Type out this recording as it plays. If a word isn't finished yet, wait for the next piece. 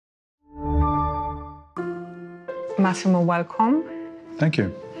Massimo, welcome. Thank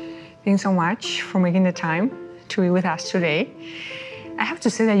you. Thanks so much for making the time to be with us today. I have to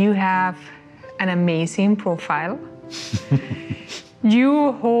say that you have an amazing profile.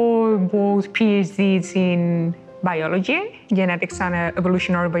 You hold both PhDs in biology, genetics and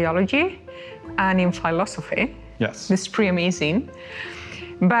evolutionary biology, and in philosophy. Yes. That's pretty amazing.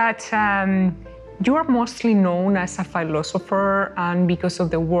 But you are mostly known as a philosopher, and because of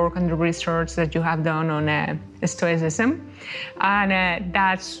the work and the research that you have done on Stoicism. And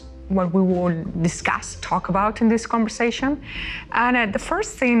that's what we will talk about in this conversation. And the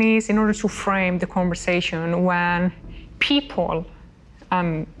first thing is, in order to frame the conversation, when people,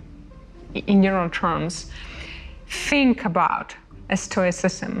 in general terms, think about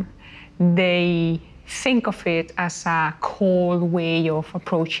Stoicism, they think of it as a cold way of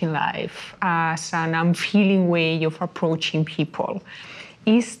approaching life, as an unfeeling way of approaching people.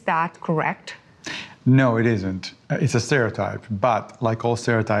 Is that correct? No, it isn't. It's a stereotype, but like all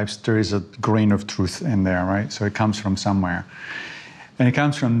stereotypes, there is a grain of truth in there, right? So it comes from somewhere. And it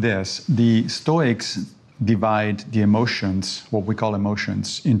comes from this. The Stoics divide the emotions, what we call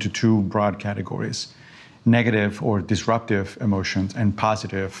emotions, into two broad categories: negative or disruptive emotions and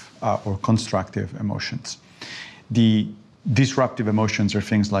positive or constructive emotions. The disruptive emotions are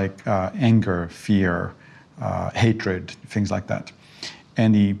things like anger, fear, hatred, things like that.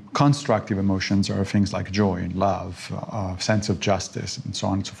 And the constructive emotions are things like joy, love, sense of justice, and so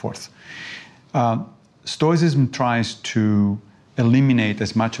on and so forth. Stoicism tries to eliminate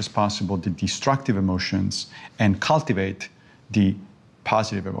as much as possible the destructive emotions and cultivate the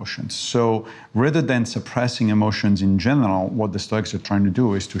positive emotions. So rather than suppressing emotions in general, what the Stoics are trying to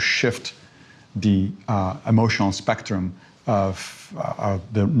do is to shift the emotional spectrum of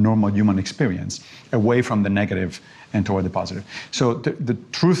the normal human experience away from the negative and toward the positive. So the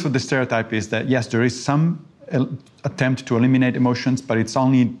truth of the stereotype is that, yes, there is some attempt to eliminate emotions, but it's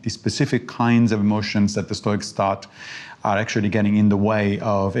only the specific kinds of emotions that the Stoics thought are actually getting in the way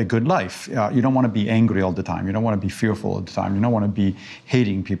of a good life. You don't want to be angry all the time. You don't want to be fearful all the time. You don't want to be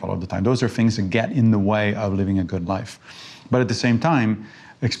hating people all the time. Those are things that get in the way of living a good life. But at the same time,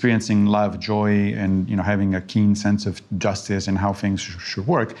 experiencing love, joy, and having a keen sense of justice and how things should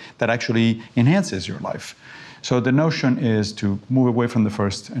work, that actually enhances your life. So the notion is to move away from the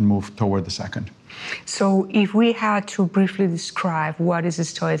first and move toward the second. So if we had to briefly describe what is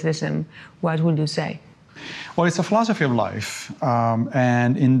Stoicism, what would you say? Well, it's a philosophy of life,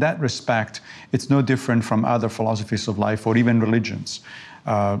 and in that respect, it's no different from other philosophies of life or even religions,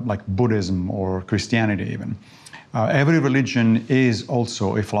 like Buddhism or Christianity even. Every religion is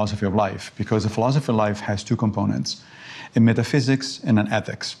also a philosophy of life, because a philosophy of life has two components: a metaphysics and an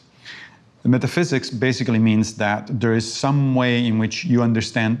ethics. The metaphysics basically means that there is some way in which you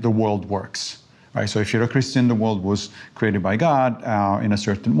understand the world works. Right? So if you're a Christian, the world was created by God in a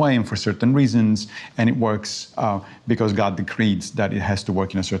certain way and for certain reasons, and it works because God decrees that it has to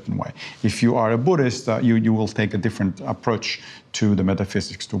work in a certain way. If you are a Buddhist, you will take a different approach to the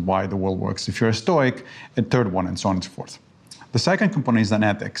metaphysics, to why the world works. If you're a Stoic, a third one, and so on and so forth. The second component is an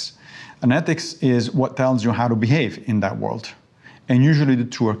ethics. An ethics is what tells you how to behave in that world. And usually the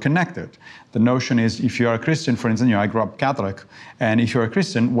two are connected. The notion is, if you are a Christian, for instance, I grew up Catholic, and if you're a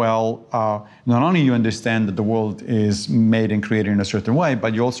Christian, well, not only you understand that the world is made and created in a certain way,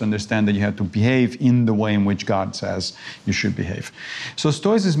 but you also understand that you have to behave in the way in which God says you should behave. So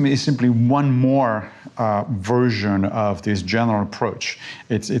Stoicism is simply one more version of this general approach.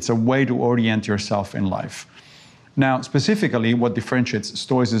 It's a way to orient yourself in life. Now, specifically, what differentiates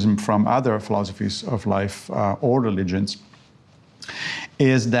Stoicism from other philosophies of life or religions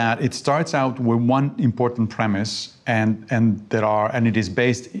is that it starts out with one important premise, and it is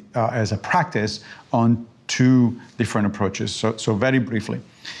based as a practice on two different approaches. So very briefly,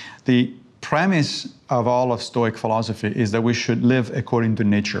 the premise of all of Stoic philosophy is that we should live according to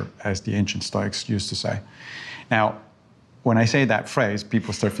nature, as the ancient Stoics used to say. Now, when I say that phrase,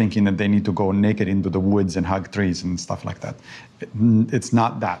 people start thinking that they need to go naked into the woods and hug trees and stuff like that. It's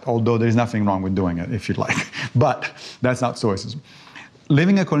not that, although there's nothing wrong with doing it if you'd like. But that's not Stoicism.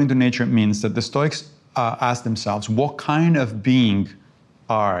 Living according to nature means that the Stoics ask themselves, what kind of being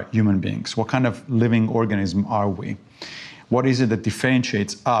are human beings? What kind of living organism are we? What is it that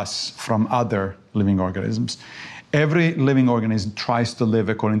differentiates us from other living organisms? Every living organism tries to live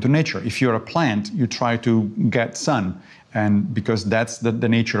according to nature. If you're a plant, you try to get sun, and because that's the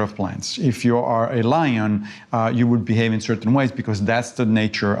nature of plants. If you are a lion, you would behave in certain ways because that's the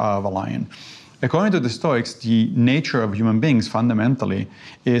nature of a lion. According to the Stoics, the nature of human beings fundamentally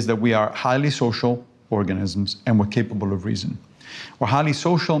is that we are highly social organisms and we're capable of reason. We're highly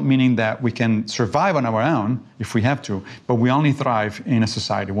social, meaning that we can survive on our own if we have to, but we only thrive in a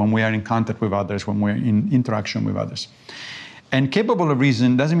society when we are in contact with others, when we're in interaction with others. And capable of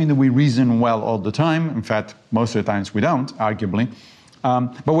reason doesn't mean that we reason well all the time. In fact, most of the times we don't, arguably.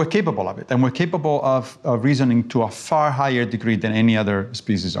 But we're capable of it. And we're capable of reasoning to a far higher degree than any other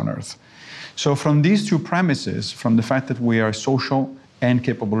species on Earth. So from these two premises, from the fact that we are social and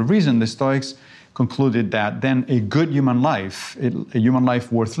capable of reason, the Stoics concluded that then a good human life, a human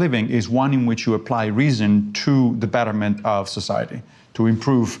life worth living, is one in which you apply reason to the betterment of society, to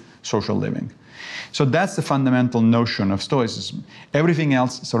improve social living. So that's the fundamental notion of Stoicism. Everything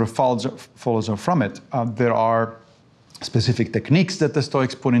else sort of follows from it. There are specific techniques that the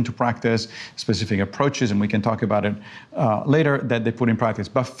Stoics put into practice, specific approaches, and we can talk about it later, that they put in practice.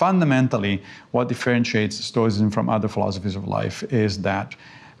 But fundamentally, what differentiates Stoicism from other philosophies of life is that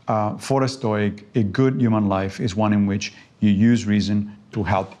for a Stoic, a good human life is one in which you use reason to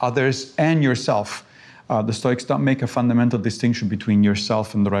help others and yourself. The Stoics don't make a fundamental distinction between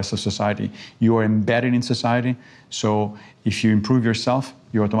yourself and the rest of society. You are embedded in society, so if you improve yourself,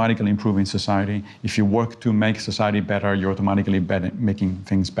 you automatically improve in society. If you work to make society better, you're automatically making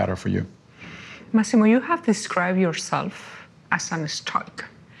things better for you. Massimo, you have described yourself as a Stoic.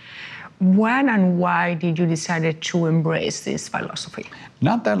 When and why did you decide to embrace this philosophy?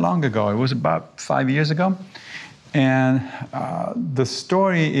 Not that long ago. It was about 5 years ago. And the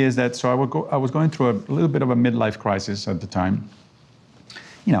story is that, so I was going through a little bit of a midlife crisis at the time.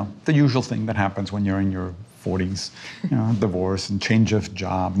 You know, the usual thing that happens when you're in your 40s, you know, divorce and change of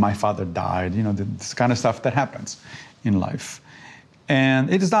job. My father died, you know, this kind of stuff that happens in life.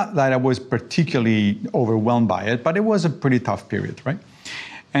 And it is not that I was particularly overwhelmed by it, but it was a pretty tough period, right?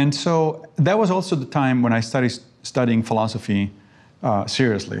 And so that was also the time when I started studying philosophy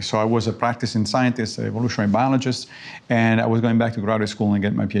seriously. So I was a practicing scientist, an evolutionary biologist, and I was going back to graduate school and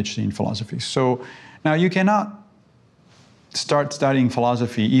get my PhD in philosophy. So now you cannot start studying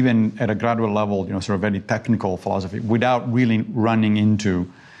philosophy even at a graduate level, you know, sort of very technical philosophy, without really running into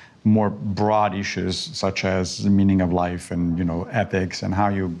more broad issues such as the meaning of life and, you know, ethics and how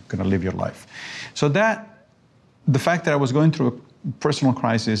you're going to live your life. So that, the fact that I was going through a personal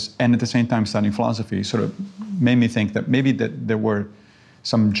crisis and at the same time studying philosophy sort of made me think that maybe that there were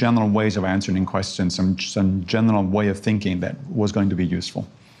some general ways of answering questions, some general way of thinking that was going to be useful.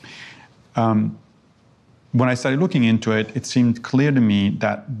 When I started looking into it, it seemed clear to me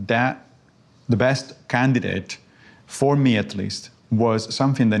that the best candidate, for me at least, was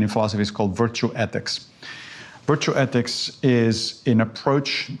something that in philosophy is called virtue ethics. Virtue ethics is an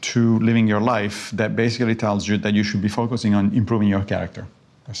approach to living your life that basically tells you that you should be focusing on improving your character,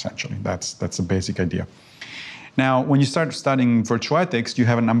 essentially. That's a basic idea. Now, when you start studying virtue ethics, you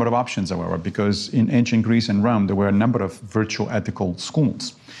have a number of options, however, because in ancient Greece and Rome, there were a number of virtue ethical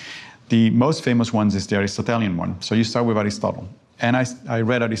schools. The most famous one is the Aristotelian one. So you start with Aristotle. And I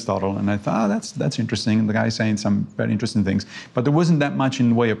read Aristotle, and I thought, oh, that's interesting. The guy's saying some very interesting things. But there wasn't that much in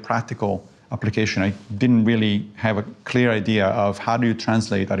the way of practical application. I didn't really have a clear idea of how do you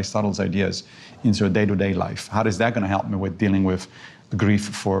translate Aristotle's ideas into a day-to-day life. How is that going to help me with dealing with the grief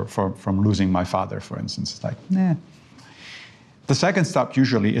from losing my father, for instance? It's like, nah. The second stop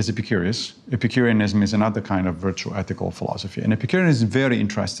usually is Epicurus. Epicureanism is another kind of virtue ethical philosophy. And Epicureanism is very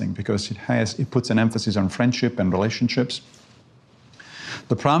interesting because it puts an emphasis on friendship and relationships.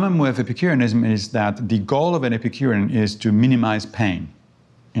 The problem with Epicureanism is that the goal of an Epicurean is to minimize pain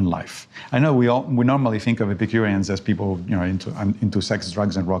in life. I know we normally think of Epicureans as people, you know, into sex,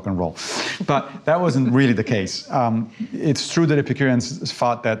 drugs, and rock and roll, but that wasn't really the case. It's true that Epicureans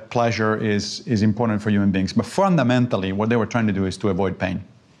thought that pleasure is important for human beings, but fundamentally, what they were trying to do is to avoid pain,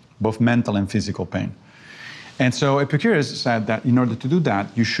 both mental and physical pain. And so Epicurus said that in order to do that,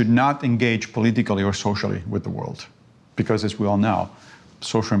 you should not engage politically or socially with the world, because as we all know,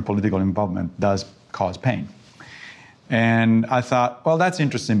 social and political involvement does cause pain. And I thought, well, that's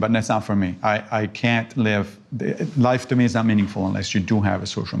interesting, but that's not for me. I can't live, life to me is not meaningful unless you do have a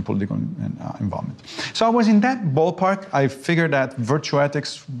social and political involvement. So I was in that ballpark. I figured that virtue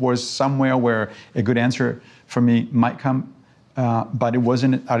ethics was somewhere where a good answer for me might come, but it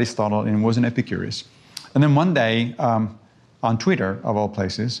wasn't Aristotle and it wasn't Epicurus. And then one day, on Twitter, of all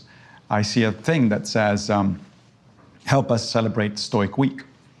places, I see a thing that says, help us celebrate Stoic Week.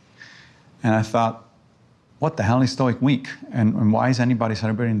 And I thought, what the hell is Stoic Week? And why is anybody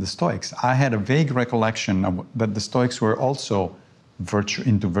celebrating the Stoics? I had a vague recollection of that the Stoics were also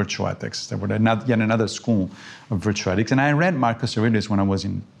into virtue ethics. They were yet another school of virtue ethics. And I read Marcus Aurelius when I was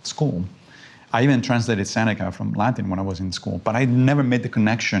in school. I even translated Seneca from Latin when I was in school, but I never made the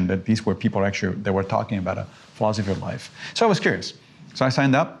connection that these were people actually that were talking about a philosophy of life. So I was curious. So I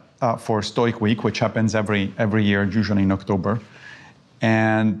signed up for Stoic Week, which happens every year, usually in October.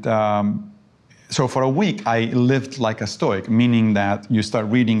 And so for a week, I lived like a Stoic, meaning that you start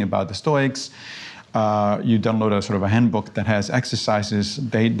reading about the Stoics. You download a sort of a handbook that has exercises,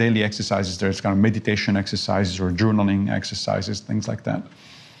 daily exercises. There's kind of meditation exercises or journaling exercises, things like that.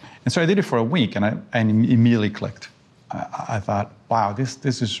 And so I did it for a week, and I immediately clicked. I thought, wow,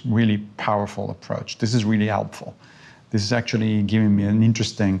 this is really powerful approach. This is really helpful. This is actually giving me an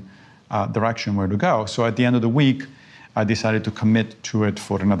interesting direction where to go. So at the end of the week, I decided to commit to it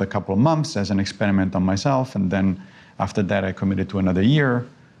for another couple of months as an experiment on myself. And then after that, I committed to another year.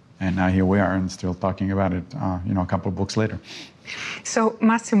 And now here we are and still talking about it, a couple of books later. So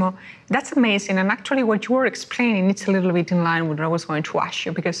Massimo, that's amazing. And actually what you were explaining, it's a little bit in line with what I was going to ask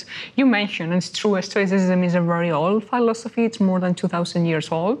you, because you mentioned, and it's true, Stoicism is a very old philosophy. It's more than 2,000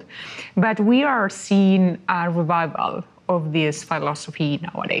 years old. But we are seeing a revival of this philosophy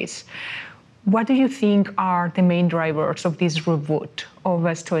nowadays. What do you think are the main drivers of this reboot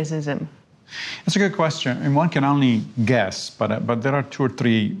of Stoicism? That's a good question, and one can only guess, but there are 2 or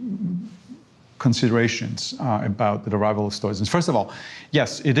 3 considerations about the revival of Stoicism. First of all,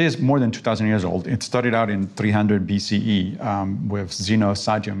 yes, it is more than 2,000 years old. It started out in 300 BCE with Zeno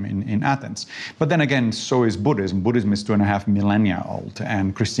Sadium in Athens. But then again, so is Buddhism. Buddhism is 2.5 millennia old,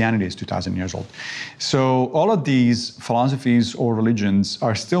 and Christianity is 2,000 years old. So all of these philosophies or religions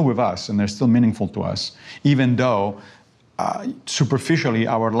are still with us, and they're still meaningful to us, even though superficially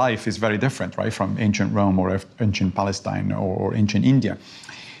our life is very different, right, from ancient Rome or ancient Palestine or ancient India.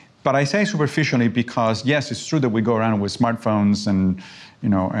 But I say superficially because, yes, it's true that we go around with smartphones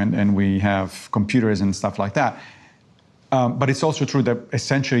and we have computers and stuff like that. But it's also true that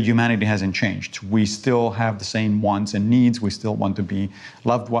essentially humanity hasn't changed. We still have the same wants and needs. We still want to be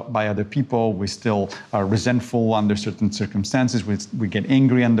loved by other people. We still are resentful under certain circumstances. We get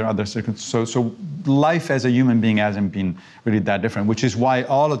angry under other circumstances. So life as a human being hasn't been really that different, which is why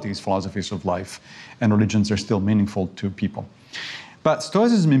all of these philosophies of life and religions are still meaningful to people. But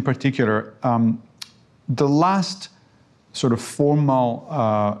Stoicism in particular, the last sort of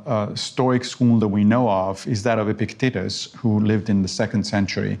formal Stoic school that we know of is that of Epictetus, who lived in the 2nd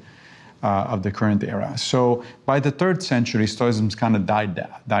century of the current era. So by the 3rd century, Stoicism kind of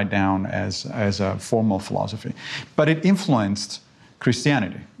died down as a formal philosophy. But it influenced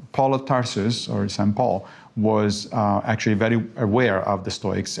Christianity. Paul of Tarsus, or St. Paul, was actually very aware of the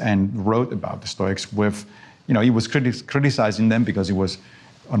Stoics and wrote about the Stoics with, he was criticizing them because he was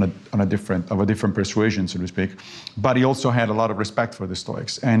of a different persuasion, so to speak. But he also had a lot of respect for the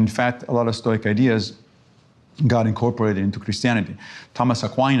Stoics. And in fact, a lot of Stoic ideas got incorporated into Christianity. Thomas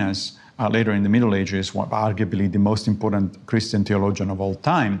Aquinas, later in the Middle Ages, arguably the most important Christian theologian of all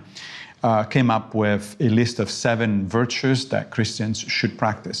time, came up with a list of 7 virtues that Christians should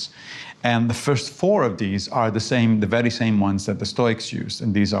practice. And the first 4 of these are the very same ones that the Stoics used.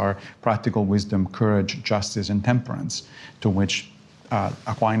 And these are practical wisdom, courage, justice, and temperance, to which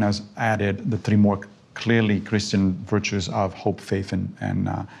Aquinas added the 3 more clearly Christian virtues of hope, faith,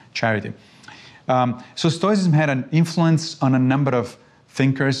 and charity. So Stoicism had an influence on a number of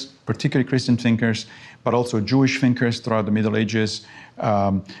thinkers, particularly Christian thinkers, but also Jewish thinkers throughout the Middle Ages.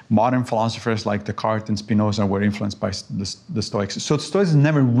 Modern philosophers like Descartes and Spinoza were influenced by the Stoics. So Stoicism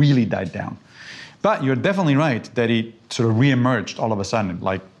never really died down. But you're definitely right that it sort of reemerged all of a sudden,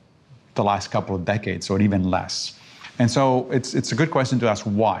 like the last couple of decades or even less. And so it's a good question to ask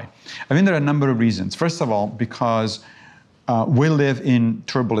why. I think there are a number of reasons. First of all, because we live in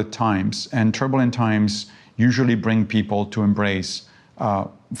turbulent times, and turbulent times usually bring people to embrace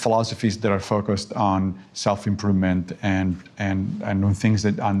philosophies that are focused on self-improvement and on things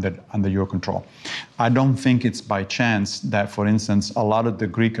that under your control. I don't think it's by chance that, for instance, a lot of the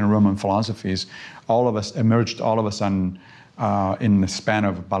Greek and Roman philosophies, all of us emerged all of a sudden in the span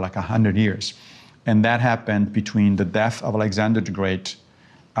of about like 100 years. And that happened between the death of Alexander the Great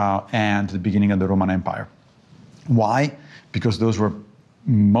and the beginning of the Roman Empire. Why? Because those were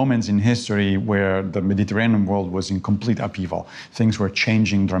moments in history where the Mediterranean world was in complete upheaval. Things were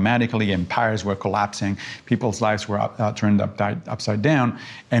changing dramatically, empires were collapsing, people's lives were turned upside down,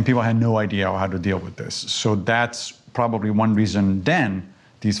 and people had no idea how to deal with this. So that's probably one reason then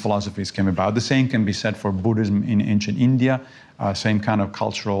these philosophies came about. The same can be said for Buddhism in ancient India, same kind of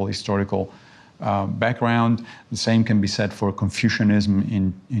cultural, historical background. The same can be said for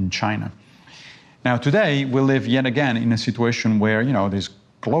Confucianism in China. Now, today, we live yet again in a situation where, there's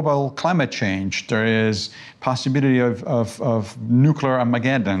global climate change. There is possibility of nuclear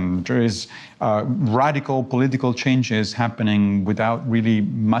Armageddon. There is radical political changes happening without really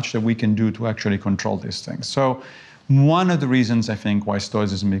much that we can do to actually control these things. So one of the reasons I think why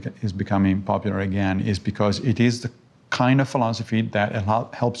Stoicism is becoming popular again is because it is the kind of philosophy that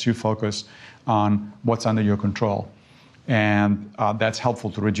helps you focus on what's under your control. And that's helpful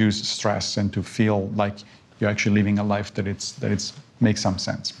to reduce stress and to feel like you're actually living a life that makes some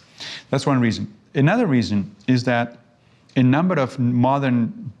sense. That's one reason. Another reason is that a number of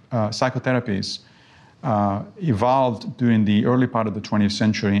modern psychotherapies evolved during the early part of the 20th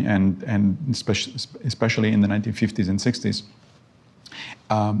century and especially in the 1950s and 60s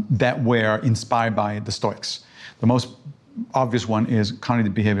that were inspired by the Stoics. The most obvious one is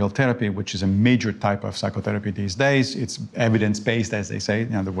cognitive behavioral therapy, which is a major type of psychotherapy these days. It's evidence-based, as they say.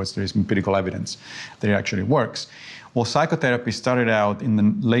 In other words, there is empirical evidence that it actually works. Well, psychotherapy started out in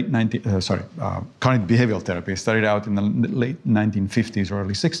the late cognitive behavioral therapy started out in the late 1950s or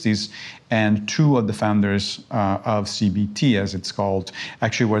early 60s, and two of the founders of CBT, as it's called,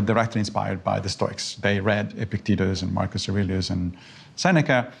 actually were directly inspired by the Stoics. They read Epictetus and Marcus Aurelius and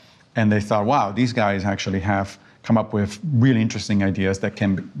Seneca, and they thought, wow, these guys actually have come up with really interesting ideas that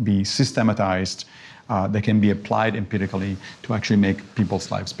can be systematized, that can be applied empirically to actually make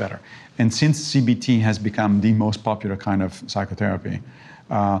people's lives better. And since CBT has become the most popular kind of psychotherapy,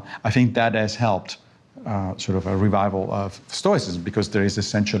 I think that has helped sort of a revival of Stoicism, because there is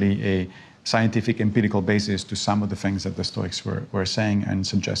essentially a scientific empirical basis to some of the things that the Stoics were saying and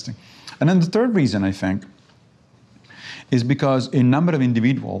suggesting. And then the third reason, I think, is because a number of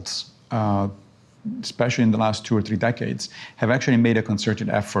individuals, especially in the last 2 or 3 decades, have actually made a concerted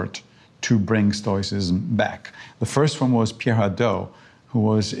effort to bring Stoicism back. The first one was Pierre Hadot, who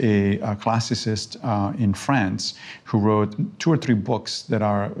was a classicist in France, who wrote 2 or 3 books that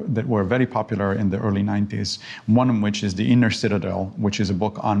were very popular in the early 90s, one of which is The Inner Citadel, which is a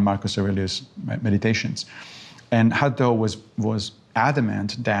book on Marcus Aurelius' meditations. And Hadot was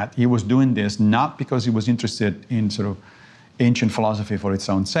adamant that he was doing this not because he was interested in sort of ancient philosophy for its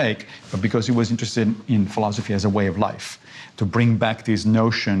own sake, but because he was interested in philosophy as a way of life, to bring back this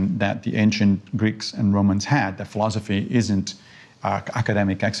notion that the ancient Greeks and Romans had, that philosophy isn't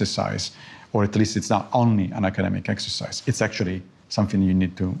academic exercise, or at least it's not only an academic exercise. It's actually something you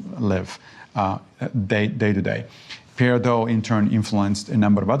need to live day to day. Pierre Hadot, in turn, influenced a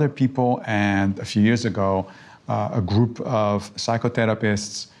number of other people, and a few years ago, a group of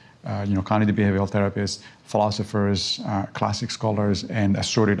psychotherapists, cognitive behavioral therapists, philosophers, classic scholars, and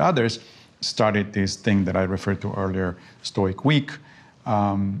assorted others started this thing that I referred to earlier, Stoic Week,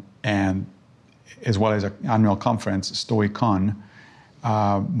 and as well as an annual conference, Stoicon,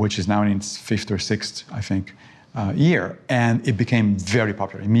 which is now in its 5th or 6th, I think, year. And it became very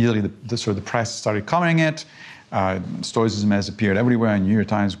popular. Immediately, the press started covering it. Stoicism has appeared everywhere in New York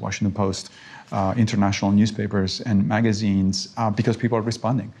Times, Washington Post, international newspapers and magazines, because people are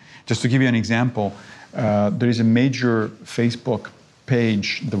responding. Just to give you an example, there is a major Facebook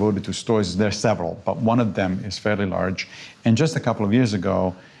page devoted to Stoicism. There are several, but one of them is fairly large. And just a couple of years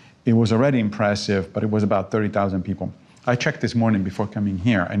ago, it was already impressive, but it was about 30,000 people. I checked this morning before coming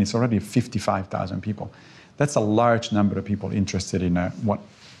here, and it's already 55,000 people. That's a large number of people interested in what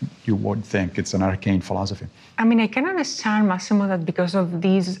you would think it's an arcane philosophy. I mean, I can understand, Massimo, that because of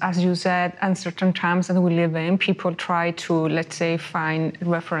these, as you said, uncertain times that we live in, people try to, let's say, find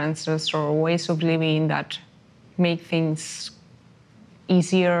references or ways of living that make things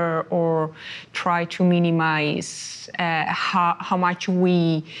easier, or try to minimize how much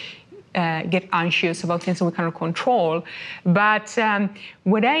we get anxious about things that we cannot control. But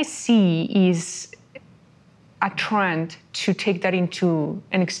what I see is a trend to take that into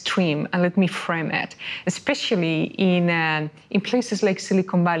an extreme, and let me frame it. Especially in places like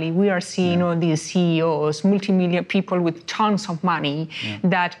Silicon Valley, we are seeing all these CEOs, multi-million people with tons of money,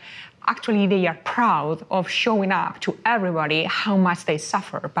 that actually they are proud of showing up to everybody how much they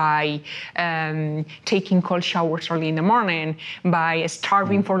suffer by taking cold showers early in the morning, by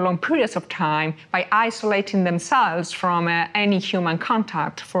starving for long periods of time, by isolating themselves from any human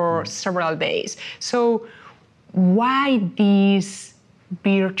contact for several days. So why this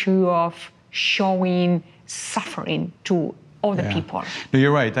virtue of showing suffering to other people? No,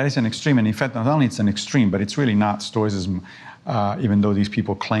 you're right. That is an extreme. And in fact, not only it's an extreme, but it's really not Stoicism, even though these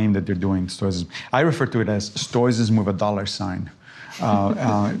people claim that they're doing Stoicism. I refer to it as Stoicism with a dollar sign.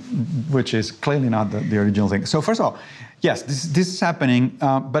 which is clearly not the original thing. So first of all, yes, this is happening,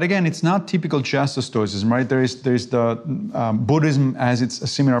 but again, it's not typical just of Stoicism, right? There's the Buddhism has a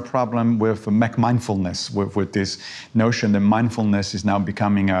similar problem with mindfulness, with this notion that mindfulness is now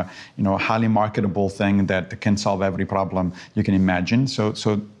becoming a highly marketable thing that can solve every problem you can imagine. So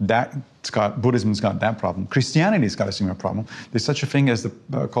Buddhism's got that problem. Christianity's got a similar problem. There's such a thing as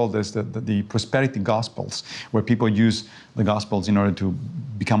the prosperity gospels, where people use the gospels in order to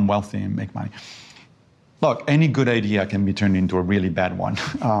become wealthy and make money. Look, any good idea can be turned into a really bad one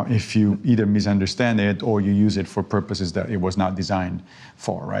if you either misunderstand it or you use it for purposes that it was not designed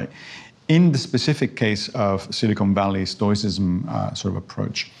for, right? In the specific case of Silicon Valley Stoicism sort of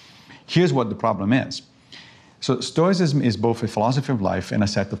approach, here's what the problem is. So Stoicism is both a philosophy of life and a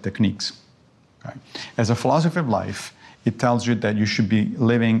set of techniques. Okay? As a philosophy of life, it tells you that you should be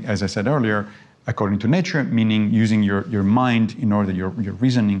living, as I said earlier, according to nature, meaning using your mind in order, your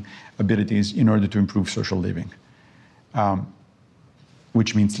reasoning abilities in order to improve social living,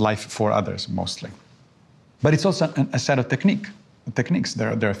 which means life for others mostly. But it's also a set of techniques.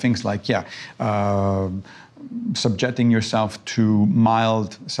 There are things like, subjecting yourself to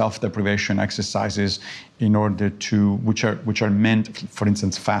mild self-deprivation exercises in order to, which are meant, for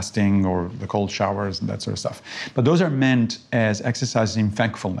instance, fasting or the cold showers and that sort of stuff. But those are meant as exercises in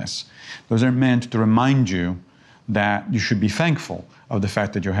thankfulness. Those are meant to remind you that you should be thankful of the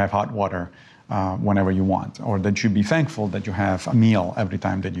fact that you have hot water whenever you want, or that you should be thankful that you have a meal every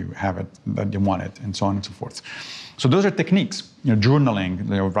time that you have it, that you want it, and so on and so forth. So those are techniques. Journaling,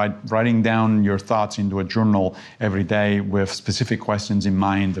 writing down your thoughts into a journal every day with specific questions in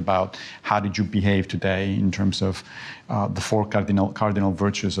mind about how did you behave today in terms of the four cardinal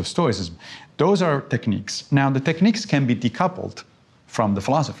virtues of Stoicism. Those are techniques. Now, the techniques can be decoupled from the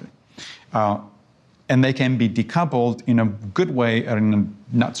philosophy. And they can be decoupled in a good way or in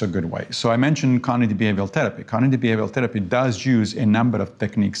a not so good way. So I mentioned cognitive behavioral therapy. Cognitive behavioral therapy does use a number of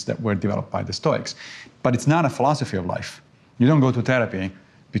techniques that were developed by the Stoics, but it's not a philosophy of life. You don't go to therapy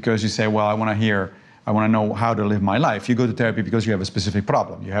because you say, well, I want to know how to live my life. You go to therapy because you have a specific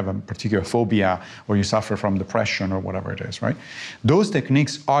problem. You have a particular phobia, or you suffer from depression, or whatever it is, right? Those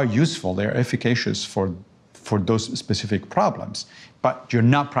techniques are useful. They're efficacious for those specific problems, but you're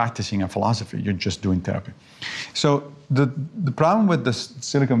not practicing a philosophy, you're just doing therapy. So the problem with the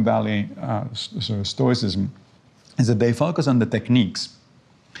Silicon Valley sort of Stoicism is that they focus on the techniques,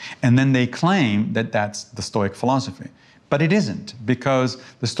 and then they claim that that's the Stoic philosophy. But it isn't, because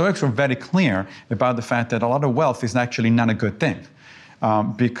the Stoics were very clear about the fact that a lot of wealth is actually not a good thing.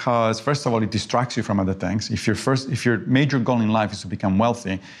 Because first of all, it distracts you from other things. If your major goal in life is to become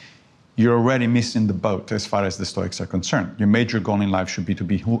wealthy, you're already missing the boat as far as the Stoics are concerned. Your major goal in life should be to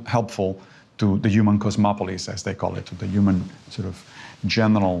be helpful to the human cosmopolis, as they call it, to the human sort of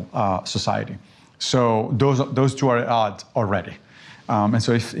general society. So those two are at odds already. And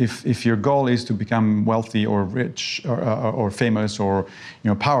so if your goal is to become wealthy or rich or famous or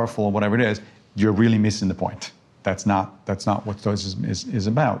powerful or whatever it is, you're really missing the point. That's not what Stoicism is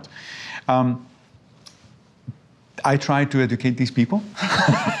about. I try to educate these people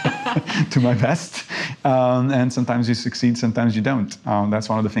to my best, and sometimes you succeed, sometimes you don't. That's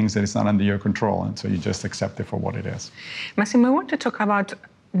one of the things that is not under your control, and so you just accept it for what it is. Massimo, I want to talk about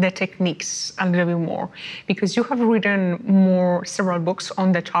the techniques a little bit more, because you have written several books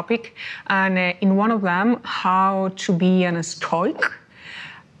on the topic, and in one of them, How to be a Stoic,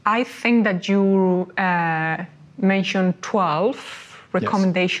 I think that you mentioned 12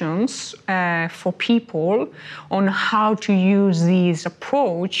 recommendations for people on how to use this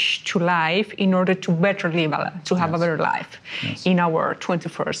approach to life in order to better live, to have a better life in our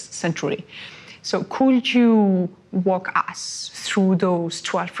 21st century. So could you walk us through those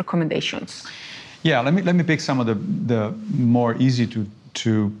 12 recommendations? Yeah, let me pick some of the more easy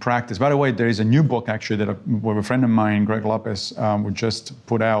to practice. By the way, there is a new book actually that a friend of mine, Greg Lopez, would just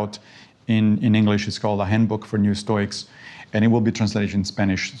put out in English. It's called A Handbook for New Stoics, and it will be translated in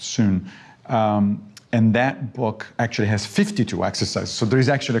Spanish soon. And that book actually has 52 exercises. So there is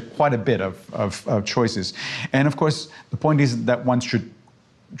actually quite a bit of choices. And of course, the point is that one should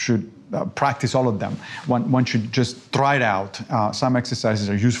practice all of them. One should just try it out. Some exercises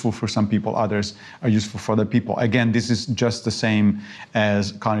are useful for some people, others are useful for other people. Again, this is just the same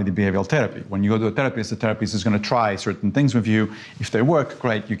as cognitive behavioral therapy. When you go to a therapist, the therapist is going to try certain things with you. If they work,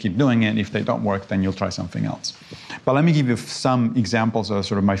 great, you keep doing it. If they don't work, then you'll try something else. But let me give you some examples of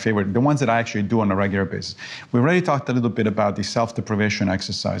sort of my favorite, the ones that I actually do on a regular basis. We already talked a little bit about the self-deprivation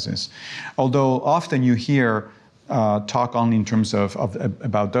exercises. Although often you hear talk only in terms of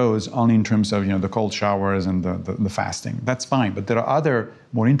about those, only in terms of the cold showers and the fasting. That's fine, but there are other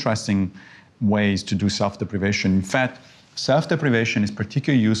more interesting ways to do self-deprivation. In fact, self-deprivation is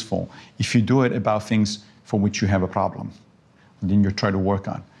particularly useful if you do it about things for which you have a problem, and then you try to work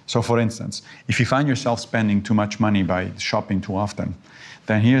on. So for instance, if you find yourself spending too much money by shopping too often,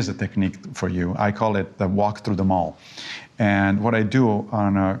 then here's a technique for you. I call it the walk through the mall. And what I do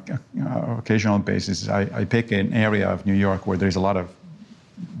on an occasional basis is I pick an area of New York where there's a lot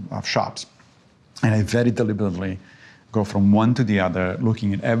of shops. And I very deliberately go from one to the other,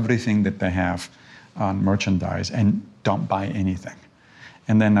 looking at everything that they have on merchandise and don't buy anything.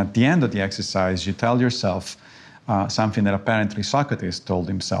 And then at the end of the exercise, you tell yourself something that apparently Socrates told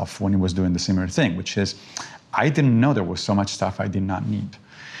himself when he was doing the similar thing, which is, I didn't know there was so much stuff I did not need.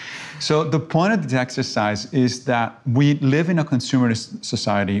 So the point of this exercise is that we live in a consumerist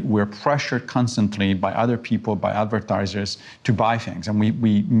society. We're pressured constantly by other people, by advertisers, to buy things. And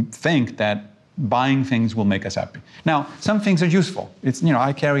we think that buying things will make us happy. Now, some things are useful. It's,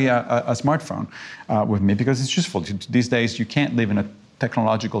 I carry a smartphone with me because it's useful. These days, you can't live in a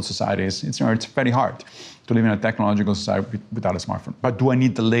technological society. It's very hard to live in a technological society without a smartphone. But do I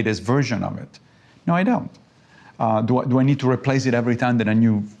need the latest version of it? No, I don't. Do I need to replace it every time that a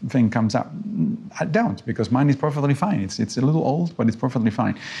new thing comes out? I don't, because mine is perfectly fine. It's a little old, but it's perfectly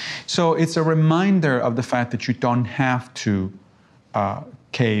fine. So it's a reminder of the fact that you don't have to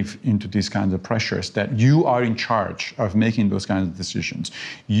cave into these kinds of pressures, that you are in charge of making those kinds of decisions.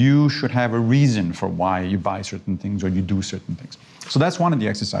 You should have a reason for why you buy certain things or you do certain things. So that's one of the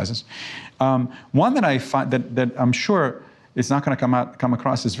exercises. One that I find that I'm sure it's not going to come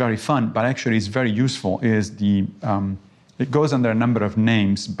across as very fun, but actually is very useful, is it goes under a number of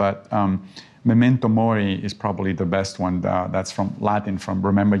names, but memento mori is probably the best one. That's from Latin, from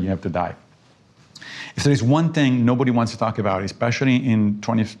remember you have to die. If there is one thing nobody wants to talk about, especially in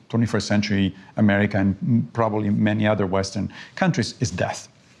 21st century America and probably many other Western countries, is death.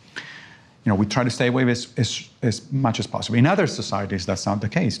 We try to stay away as much as possible. In other societies, that's not the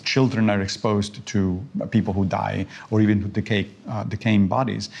case. Children are exposed to people who die or even to decaying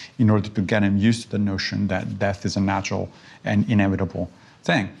bodies in order to get them used to the notion that death is a natural and inevitable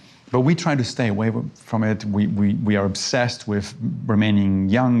thing. But we try to stay away from it. We are obsessed with remaining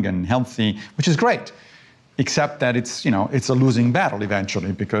young and healthy, which is great, except that it's a losing battle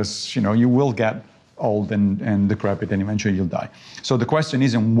eventually, because you will get old and decrepit, and eventually you'll die. So the question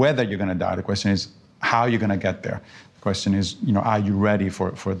isn't whether you're going to die. The question is how you're going to get there. The question is, are you ready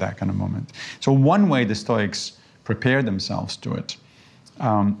for that kind of moment? So one way the Stoics prepare themselves to it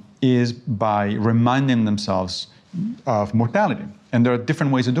is by reminding themselves of mortality. And there are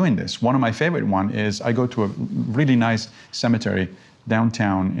different ways of doing this. One of my favorite ones is I go to a really nice cemetery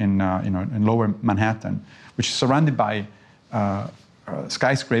downtown in Lower Manhattan, which is surrounded by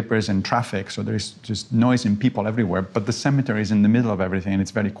skyscrapers and traffic, so there's just noise and people everywhere, but the cemetery is in the middle of everything, and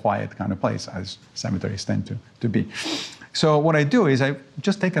it's a very quiet kind of place, as cemeteries tend to be. So what I do is I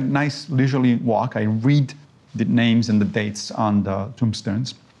just take a nice leisurely walk. I read the names and the dates on the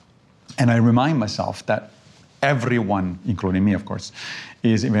tombstones, and I remind myself that everyone, including me, of course,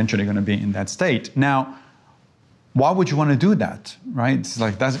 is eventually going to be in that state. Now, why would you want to do that, right? It's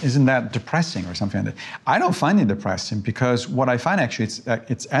like, isn't that depressing or something like that? I don't find it depressing, because what I find actually,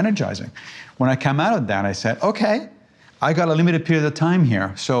 it's energizing. When I come out of that, I said, okay, I got a limited period of time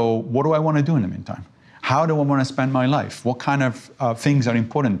here, so what do I want to do in the meantime? How do I want to spend my life? What kind of things are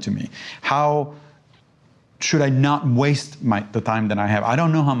important to me? How should I not waste the time that I have? I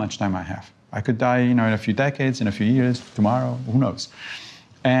don't know how much time I have. I could die, in a few decades, in a few years, tomorrow, who knows?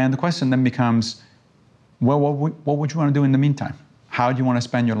 And the question then becomes, well, what would you want to do in the meantime? How do you want to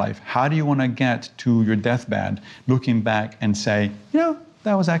spend your life? How do you want to get to your deathbed looking back and say,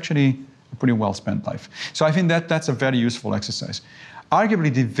 that was actually a pretty well spent life? So I think that's a very useful exercise.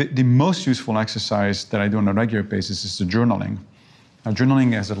 Arguably, the most useful exercise that I do on a regular basis is the journaling. Now,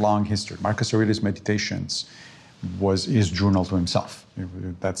 journaling has a long history. Marcus Aurelius' Meditations was his journal to himself.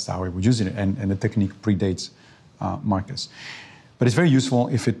 That's how he would use it, and the technique predates Marcus. But it's very useful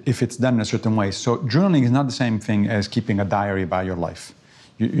if it's done in a certain way. So journaling is not the same thing as keeping a diary about your life.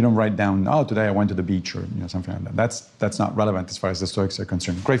 You don't write down, today I went to the beach, or something like that. That's not relevant as far as the Stoics are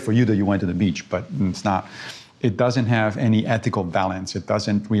concerned. Great for you that you went to the beach, but it's not. It doesn't have any ethical balance. It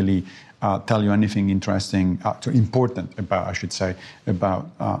doesn't really tell you anything interesting, important about, I should say, about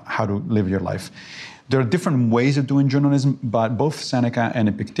how to live your life. There are different ways of doing journalism, but both Seneca and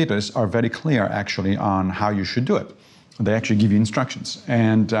Epictetus are very clear, actually, on how you should do it. They actually give you instructions.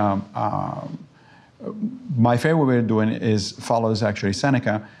 And my favorite way of doing it follows actually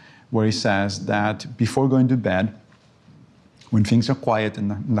Seneca, where he says that before going to bed, when things are quiet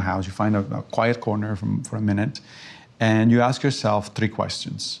in the house, you find a quiet corner for a minute, and you ask yourself 3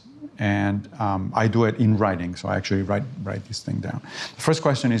 questions. And I do it in writing, so I actually write this thing down. The first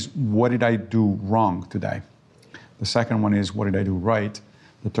question is, what did I do wrong today? The second one is, what did I do right?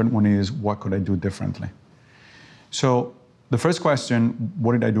 The third one is, what could I do differently? So the first question,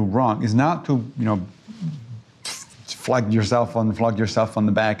 what did I do wrong, is not to, flog yourself on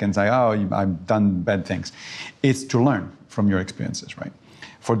the back and say, oh, I've done bad things. It's to learn from your experiences, right?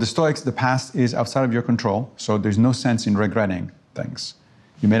 For the Stoics, the past is outside of your control, so there's no sense in regretting things.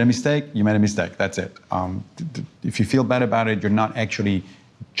 You made a mistake, that's it. If you feel bad about it, you're not actually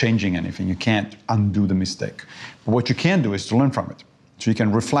changing anything. You can't undo the mistake. But what you can do is to learn from it. So you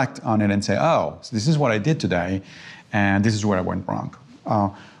can reflect on it and say, oh, so this is what I did today, and this is where I went wrong.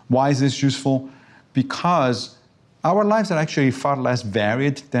 Why is this useful? Because our lives are actually far less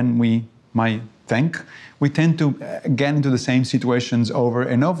varied than we might think. We tend to get into the same situations over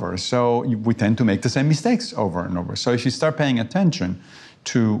and over. So we tend to make the same mistakes over and over. So if you start paying attention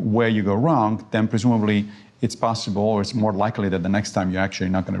to where you go wrong, then presumably it's possible, or it's more likely that the next time you're actually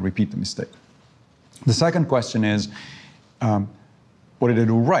not going to repeat the mistake. The second question is, what did I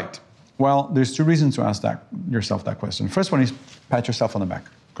do right? Well, there's 2 reasons to ask yourself that question. The first one is pat yourself on the back.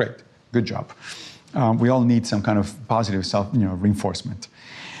 Great, good job. We all need some kind of positive reinforcement.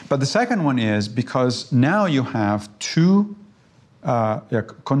 But the second one is because now you have 2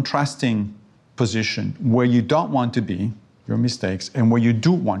 contrasting positions where you don't want to be, your mistakes, and where you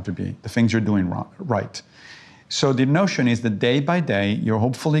do want to be, the things you're doing right. So the notion is that day by day, you're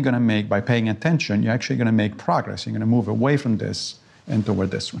hopefully going to make, by paying attention, you're actually going to make progress. You're going to move away from this and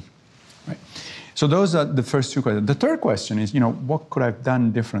toward this one. Right? So those are the first 2 questions. The third question is, what could I have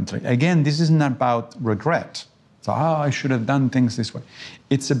done differently? Again, this isn't about regret. So, I should have done things this way.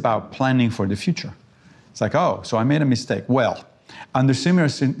 It's about planning for the future. It's like, so I made a mistake. Well, under similar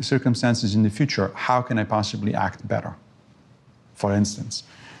circumstances in the future, how can I possibly act better? For instance,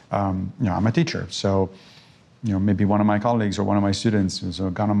 I'm a teacher, so maybe one of my colleagues or one of my students was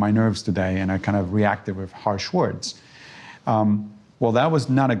got on my nerves today, and I kind of reacted with harsh words. Well, that was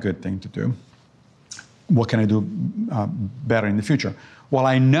not a good thing to do. What can I do better in the future? Well,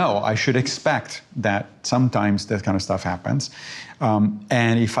 I know I should expect that sometimes that kind of stuff happens.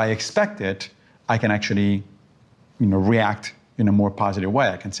 And if I expect it, I can actually, react in a more positive way.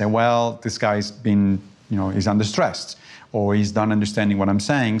 I can say, well, this guy's been, he's under stress, or he's not understanding what I'm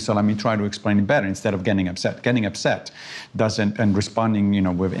saying, so let me try to explain it better instead of getting upset. Getting upset doesn't, and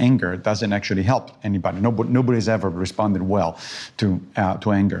responding, with anger doesn't actually help anybody. Nobody's ever responded well to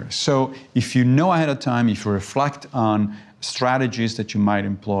anger. So if you know ahead of time, if you reflect on strategies that you might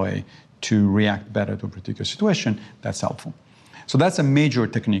employ to react better to a particular situation, that's helpful. So that's a major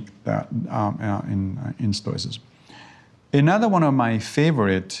technique that, in Stoicism. Another one of my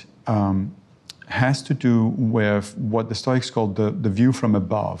favorite has to do with what the Stoics call the view from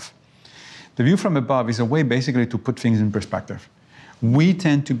above. The view from above is a way basically to put things in perspective. We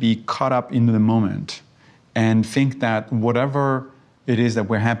tend to be caught up in the moment and think that whatever it is that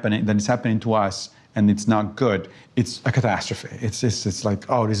is happening to us and it's not good, it's a catastrophe. It's like,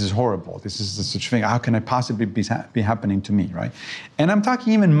 oh, this is horrible. This is such a thing. How can it possibly be happening to me, right? And I'm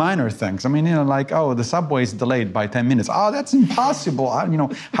talking even minor things. I mean, like, oh, the subway is delayed by 10 minutes. Oh, that's impossible.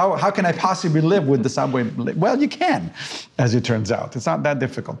 How can I possibly live with the subway? Well, you can, as it turns out. It's not that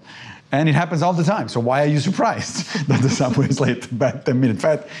difficult. And it happens all the time. So why are you surprised that the subway is late by 10 minutes? In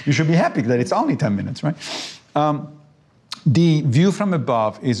fact, you should be happy that it's only 10 minutes, right? The view from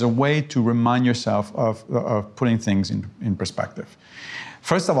above is a way to remind yourself of putting things in perspective.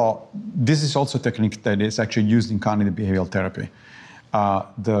 First of all, this is also a technique that is actually used in cognitive behavioral therapy.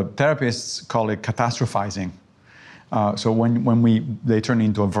 The therapists call it catastrophizing. So when they turn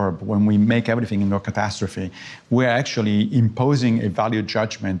into a verb, when we make everything into a catastrophe, we're actually imposing a value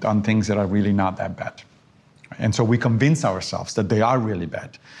judgment on things that are really not that bad. And so we convince ourselves that they are really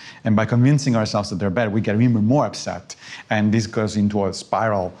bad. And by convincing ourselves that they're bad, we get even more upset. And this goes into a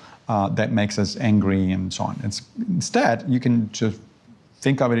spiral that makes us angry and so on. Instead, you can just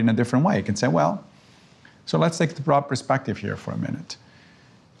think of it in a different way. You can say, well, so let's take the broad perspective here for a minute.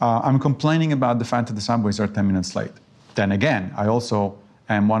 I'm complaining about the fact that the subways are 10 minutes late. Then again, I also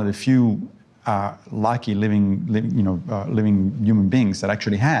am one of the few lucky living human beings that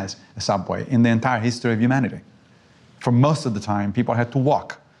actually has a subway in the entire history of humanity. For most of the time, people had to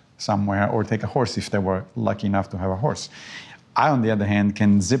walk somewhere or take a horse if they were lucky enough to have a horse. I, on the other hand,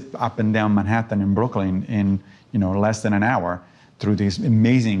 can zip up and down Manhattan and Brooklyn in less than an hour through this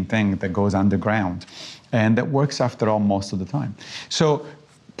amazing thing that goes underground. And that works after all most of the time. So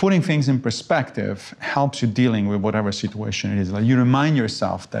putting things in perspective helps you dealing with whatever situation it is. Like you remind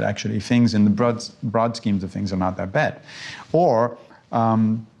yourself that actually things in the broad schemes of things are not that bad. Or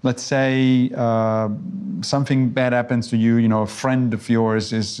let's say something bad happens to you. You know, a friend of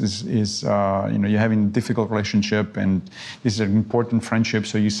yours is you know, you're having a difficult relationship, and this is an important friendship,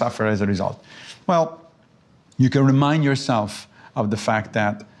 so you suffer as a result. Well, you can remind yourself of the fact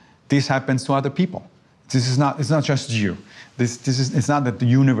that this happens to other people. It's not just you. It's not that the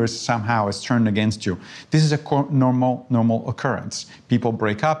universe somehow has turned against you. This is a normal occurrence. People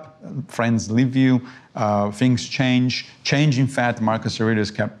break up, friends leave you, things change. Change, in fact, Marcus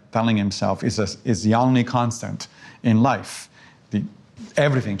Aurelius kept telling himself, is the only constant in life.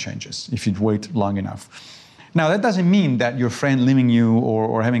 Everything changes if you wait long enough. Now, that doesn't mean that your friend leaving you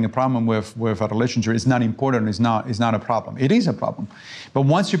or having a problem with a relationship is not important, is not a problem. It is a problem. But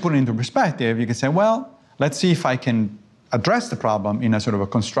once you put it into perspective, you can say, well, let's see if I can address the problem in a sort of a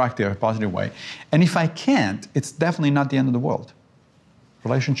constructive, positive way. And if I can't, it's definitely not the end of the world.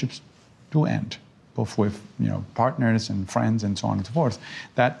 Relationships do end, both with partners and friends and so on and so forth.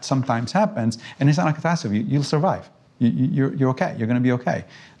 That sometimes happens, and it's not a catastrophe. You'll survive. You're okay. You're going to be okay.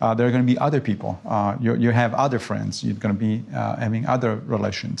 There are going to be other people. You have other friends. You're going to be having other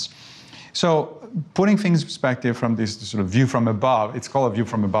relations. So putting things in perspective from this sort of view from above, it's called a view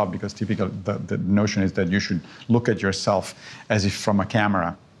from above because typically the notion is that you should look at yourself as if from a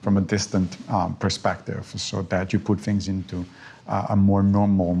camera, from a distant perspective, so that you put things into a more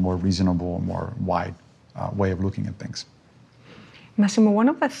normal, more reasonable, more wide way of looking at things. Massimo, one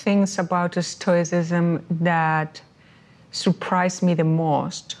of the things about Stoicism that surprised me the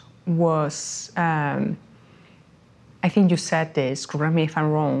most was, I think you said this, correct me if I'm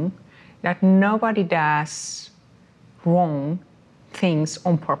wrong, that nobody does wrong things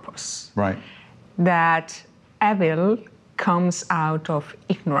on purpose. Right. That evil comes out of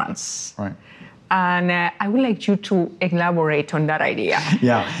ignorance. Right. And I would like you to elaborate on that idea.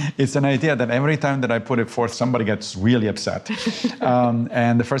 Yeah, it's an idea that every time that I put it forth, somebody gets really upset.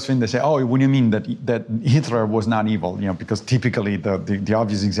 And the first thing they say, oh, what do you mean that Hitler was not evil? Because typically the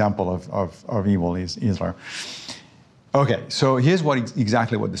obvious example of evil is Hitler. Okay, so here's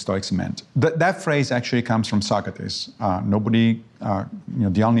exactly what the Stoics meant. That phrase actually comes from Socrates.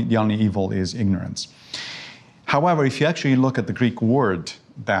 The only evil is ignorance. However, if you actually look at the Greek word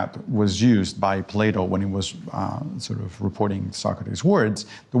that was used by Plato when he was sort of reporting Socrates' words,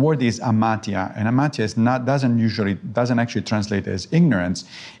 the word is amatia, and amatia doesn't actually translate as ignorance.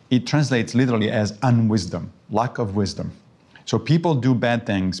 It translates literally as unwisdom, lack of wisdom. So people do bad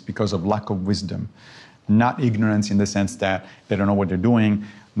things because of lack of wisdom. Not ignorance in the sense that they don't know what they're doing,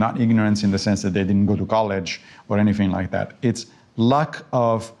 not ignorance in the sense that they didn't go to college or anything like that. It's lack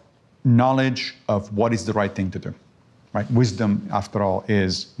of knowledge of what is the right thing to do. Right? Wisdom, after all,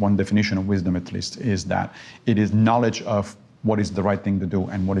 is one definition of wisdom, at least, is that it is knowledge of what is the right thing to do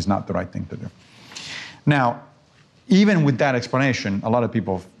and what is not the right thing to do. Now, even with that explanation, a lot of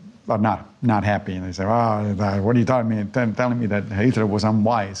people are not happy, and they say, "Oh, what are you telling me that Hitler was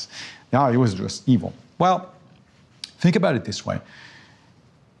unwise? No, he was just evil." Well, think about it this way.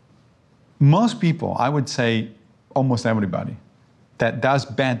 Most people, I would say almost everybody, that does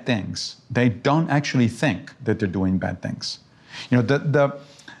bad things, they don't actually think that they're doing bad things. The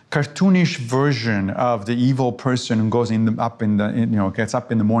cartoonish version of the evil person who goes gets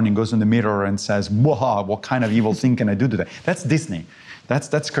up in the morning, goes in the mirror and says, "Whoa, what kind of evil thing can I do today?" That's Disney. That's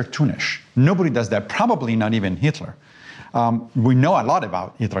cartoonish. Nobody does that, probably not even Hitler. We know a lot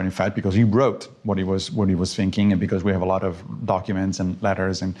about Hitler, in fact, because he wrote what he was thinking, and because we have a lot of documents and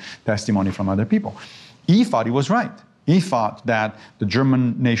letters and testimony from other people. He thought he was right. He thought that the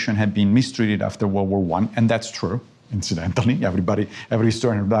German nation had been mistreated after World War I, and that's true, incidentally. Every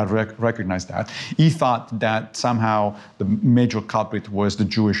historian would recognize that. He thought that somehow the major culprit was the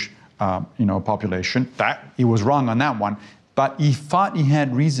Jewish population. That he was wrong on that one, but he thought he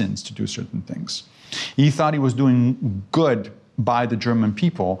had reasons to do certain things. He thought he was doing good by the German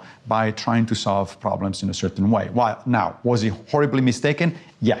people by trying to solve problems in a certain way. Now, was he horribly mistaken?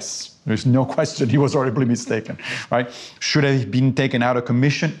 Yes. There's no question he was horribly mistaken, right? Should have been taken out of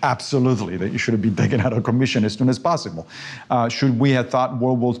commission? Absolutely. That he should have been taken out of commission as soon as possible. Should we have fought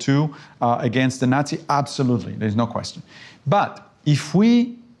World War II against the Nazi? Absolutely. There's no question. But if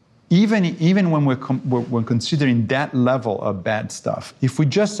we, even when we're considering that level of bad stuff, if we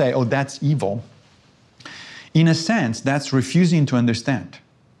just say, oh, that's evil, in a sense, that's refusing to understand.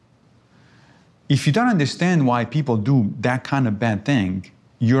 If you don't understand why people do that kind of bad thing,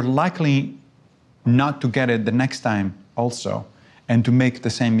 you're likely not to get it the next time also, and to make the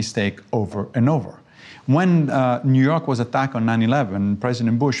same mistake over and over. When New York was attacked on 9/11,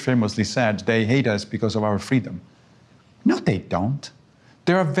 President Bush famously said, they hate us because of our freedom. No, they don't.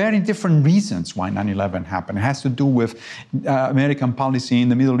 There are very different reasons why 9/11 happened. It has to do with American policy in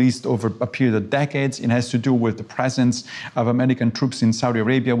the Middle East over a period of decades. It has to do with the presence of American troops in Saudi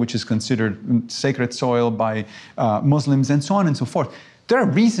Arabia, which is considered sacred soil by Muslims, and so on and so forth. There are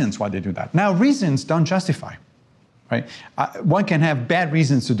reasons why they do that. Now, reasons don't justify. Right? One can have bad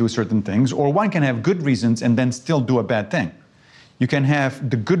reasons to do certain things, or one can have good reasons and then still do a bad thing. You can have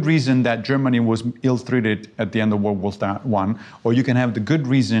the good reason that Germany was ill-treated at the end of World War I, or you can have the good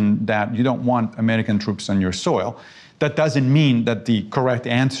reason that you don't want American troops on your soil. That doesn't mean that the correct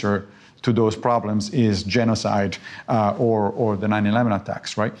answer to those problems is genocide or the 9/11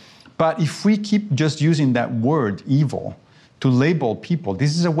 attacks, right? But if we keep just using that word evil to label people,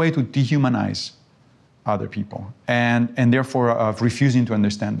 this is a way to dehumanize other people, and therefore of refusing to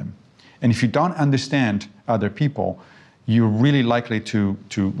understand them. And if you don't understand other people, you're really likely to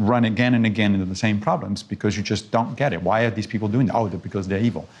run again and again into the same problems because you just don't get it. Why are these people doing that? Oh, because they're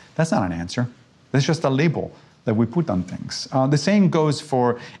evil. That's not an answer. That's just a label that we put on things. The same goes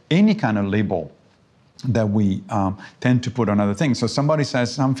for any kind of label that we tend to put on other things. So somebody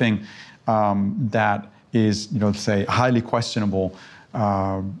says something that is, say, highly questionable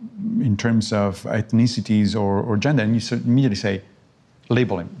in terms of ethnicities or gender, and you immediately say,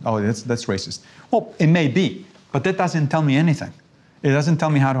 label him. Oh, that's racist. Well, it may be, but that doesn't tell me anything. It doesn't tell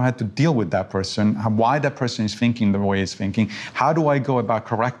me how to deal with that person, why that person is thinking the way he's thinking. How do I go about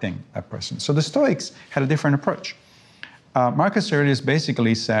correcting that person? So the Stoics had a different approach. Marcus Aurelius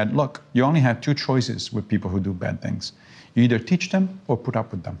basically said, look, you only have two choices with people who do bad things. You either teach them or put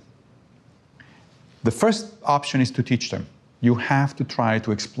up with them. The first option is to teach them. You have to try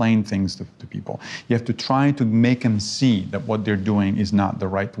to explain things to people. You have to try to make them see that what they're doing is not the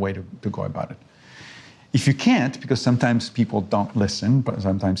right way to go about it. If you can't, because sometimes people don't listen, but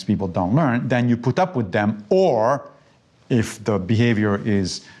sometimes people don't learn, then you put up with them, or if the behavior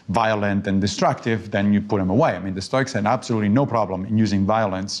is violent and destructive, then you put them away. I mean, the Stoics had absolutely no problem in using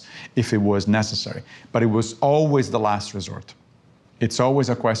violence if it was necessary, but it was always the last resort. It's always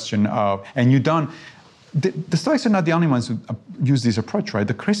a question of, and you don't, the Stoics are not the only ones who use this approach, right?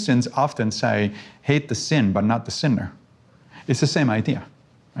 The Christians often say, hate the sin, but not the sinner. It's the same idea,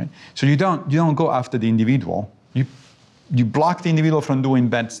 right? So you don't go after the individual. You block the individual from doing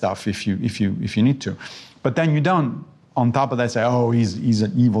bad stuff if you need to, but then you don't, on top of that, say, oh, he's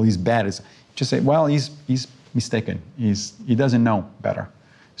evil, he's bad. It's just say, well, he's mistaken. He doesn't know better.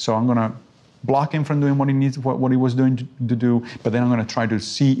 So I'm gonna block him from doing what he needs, what he was doing to do, but then I'm going to try to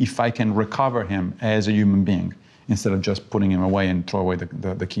see if I can recover him as a human being instead of just putting him away and throw away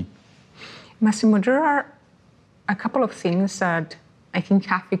the key. Massimo, there are a couple of things that I think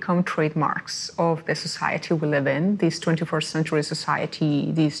have become trademarks of the society we live in, this 21st century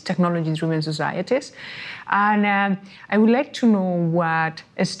society, these technology-driven societies. And I would like to know what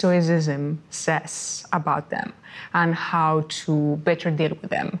Stoicism says about them and how to better deal with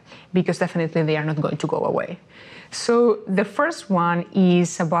them, because definitely they are not going to go away. So the first one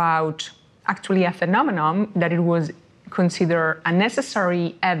is about actually a phenomenon that it was considered a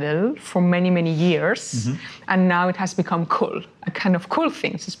necessary evil for many, many years, and now it has become cool, a kind of cool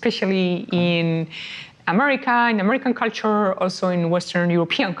thing, especially in America, in American culture, also in Western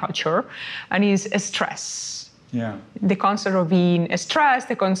European culture, and is stress. Yeah. The concept of being stressed,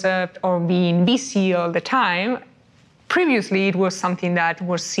 the concept of being busy all the time. Previously, it was something that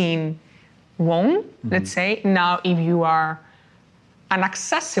was seen wrong, let's say. Now, if you are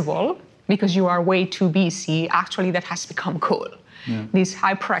inaccessible because you are way too busy, actually that has become cool. Yeah. This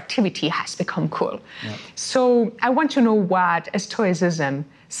hyperactivity has become cool. Yeah. So I want to know what Stoicism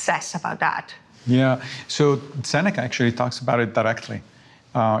says about that. Yeah, so Seneca actually talks about it directly.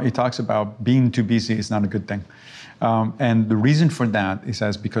 He talks about being too busy is not a good thing. And the reason for that, he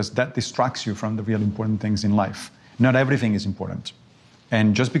says, because that distracts you from the real important things in life. Not everything is important.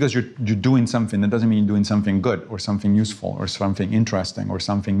 And just because you're doing something, that doesn't mean you're doing something good or something useful or something interesting or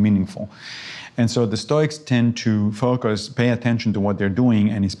something meaningful. And so the Stoics tend to pay attention to what they're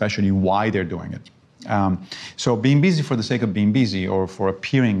doing and especially why they're doing it. So being busy for the sake of being busy or for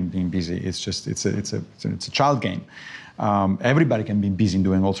appearing being busy, it's a child game. Everybody can be busy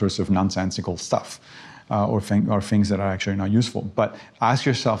doing all sorts of nonsensical stuff or things that are actually not useful. But ask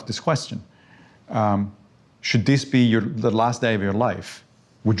yourself this question. Should this be the last day of your life?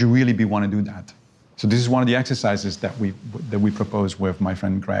 Would you really want to do that? So this is one of the exercises that we propose with my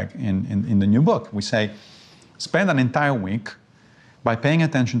friend Greg in the new book. We say, spend an entire week by paying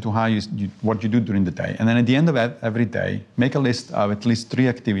attention to what you do during the day. And then at the end of every day, make a list of at least 3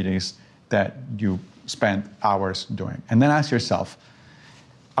 activities that you spend hours doing. And then ask yourself,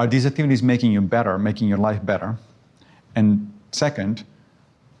 are these activities making you better, making your life better? And second,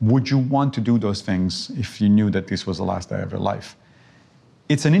 would you want to do those things if you knew that this was the last day of your life?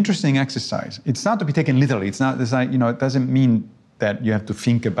 It's an interesting exercise. It's not to be taken literally. It's not, it doesn't mean that you have to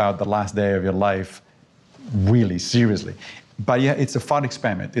think about the last day of your life really seriously. But yeah, it's a thought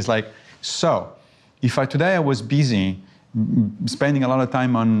experiment. It's like, so if today I was busy spending a lot of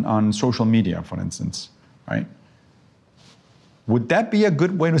time on social media, for instance, right? Would that be a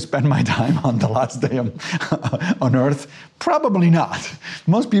good way to spend my time on the last day on Earth? Probably not.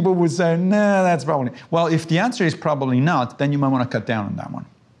 Most people would say, nah, that's probably... Well, if the answer is probably not, then you might want to cut down on that one.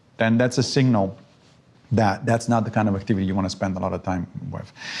 Then that's a signal that that's not the kind of activity you want to spend a lot of time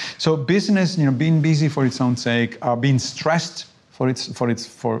with. So business, being busy for its own sake, being stressed for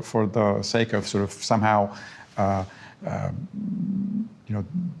the sake of sort of somehow,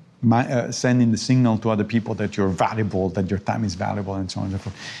 sending the signal to other people that you're valuable, that your time is valuable, and so on and so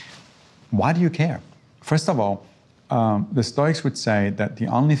forth. Why do you care? First of all, the Stoics would say that the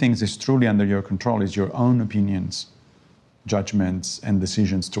only thing that's truly under your control is your own opinions, judgments, and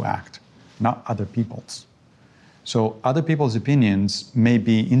decisions to act, not other people's. So other people's opinions may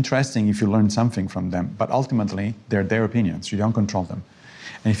be interesting if you learn something from them, but ultimately they're their opinions. You don't control them.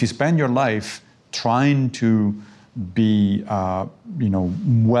 And if you spend your life trying to be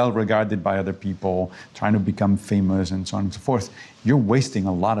well regarded by other people, trying to become famous and so on and so forth, you're wasting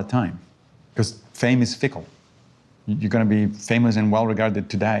a lot of time because fame is fickle. You're going to be famous and well regarded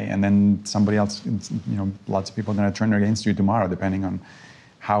today, and then somebody else, lots of people are going to turn against you tomorrow, depending on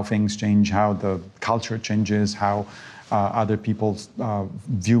how things change, how the culture changes, how other people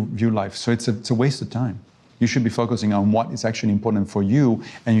view life. So it's a waste of time. You should be focusing on what is actually important for you,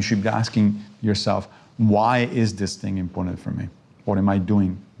 and you should be asking yourself, why is this thing important for me? What am I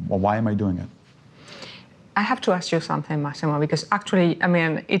doing? Or why am I doing it? I have to ask you something, Massimo, because actually,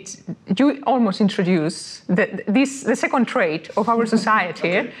 you almost introduce the second trait of our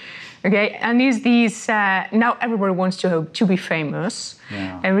society, okay? And is this, now everybody wants to be famous.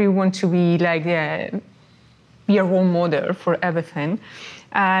 Yeah. Everyone wants to be like, be a role model for everything.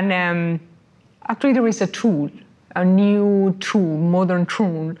 And actually there is a new tool, modern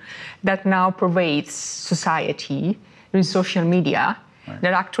tool, that now pervades society with social media, right,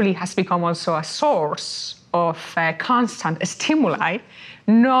 that actually has become also a source of constant stimuli,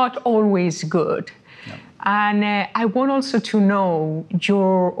 not always good. Yeah. And I want also to know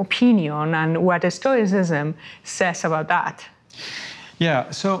your opinion and what Stoicism says about that.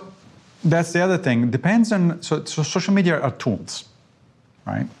 Yeah, so that's the other thing. Depends on, so social media are tools,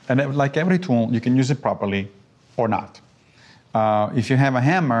 right? And like every tool, you can use it properly or not. If you have a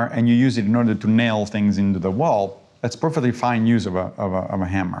hammer and you use it in order to nail things into the wall, that's perfectly fine use of a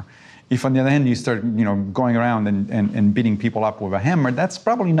hammer. If on the other hand you start going around and beating people up with a hammer, that's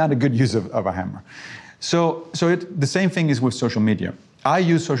probably not a good use of a hammer. So the same thing is with social media. I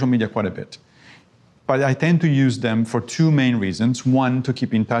use social media quite a bit, but I tend to use them for two main reasons. One, to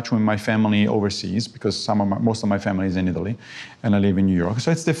keep in touch with my family overseas, because most of my family is in Italy, and I live in New York,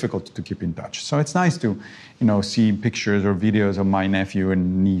 so it's difficult to keep in touch. So it's nice to, see pictures or videos of my nephew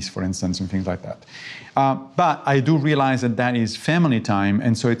and niece, for instance, and things like that. But I do realize that is family time,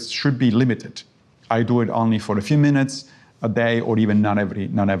 and so it should be limited. I do it only for a few minutes a day, or even not every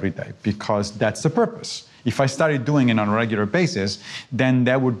day, because that's the purpose. If I started doing it on a regular basis, then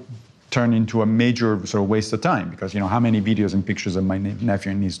that would turn into a major sort of waste of time, because how many videos and pictures of my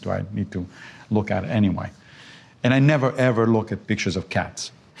nephew and niece do I need to look at anyway? And I never ever look at pictures of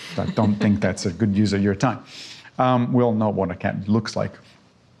cats. I don't think that's a good use of your time. We all know what a cat looks like.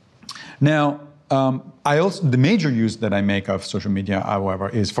 Now, the major use that I make of social media, however,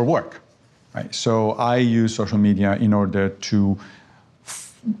 is for work. Right? So I use social media in order to,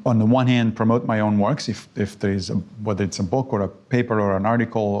 on the one hand, promote my own works. If there is, whether it's a book or a paper or an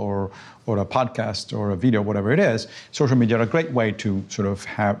article or a podcast or a video, whatever it is, social media are a great way to sort of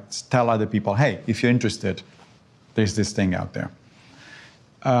tell other people, hey, if you're interested, there's this thing out there.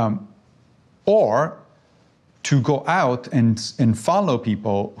 Or to go out and follow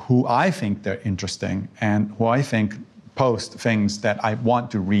people who I think they're interesting and who I think post things that I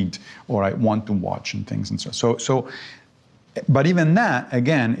want to read or I want to watch and things and so. But even that,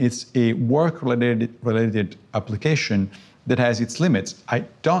 again, it's a work-related application that has its limits. I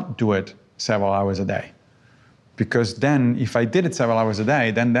don't do it several hours a day, because then if I did it several hours a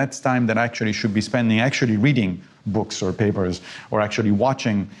day, then that's time that I actually should be spending actually reading books or papers or actually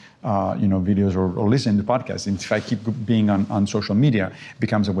watching videos or listening to podcasts. And if I keep being on social media, it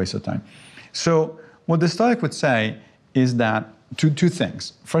becomes a waste of time. So what the Stoic would say is that two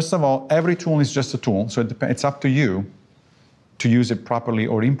things. First of all, every tool is just a tool, so it's up to you to use it properly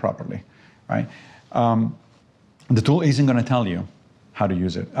or improperly, right? The tool isn't going to tell you how to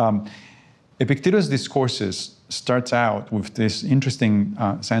use it. Epictetus' Discourses starts out with this interesting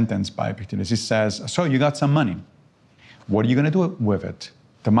sentence by Epictetus. He says, so you got some money. What are you going to do with it?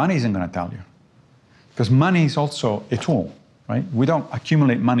 The money isn't going to tell you. Because money is also a tool, right? We don't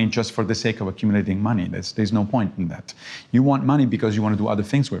accumulate money just for the sake of accumulating money. There's no point in that. You want money because you want to do other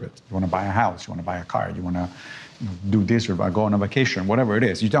things with it. You want to buy a house, you want to buy a car, you want to do this or go on a vacation, whatever it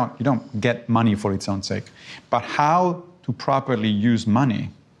is. You don't get money for its own sake. But how to properly use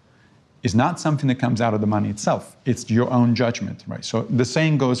money is not something that comes out of the money itself. It's your own judgment, right? So the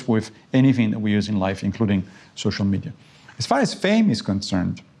same goes with anything that we use in life, including social media. As far as fame is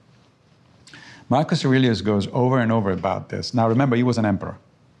concerned, Marcus Aurelius goes over and over about this. Now remember, he was an emperor.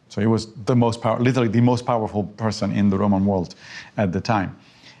 So he was literally the most powerful person in the Roman world at the time.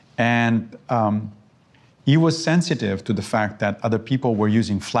 And he was sensitive to the fact that other people were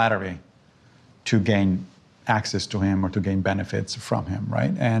using flattery to gain access to him or to gain benefits from him,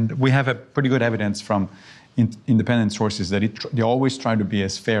 right? And we have a pretty good evidence from independent sources that he always tried to be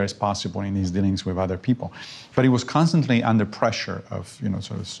as fair as possible in his dealings with other people. But he was constantly under pressure of,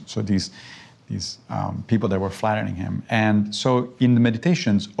 so these people that were flattering him. And so in the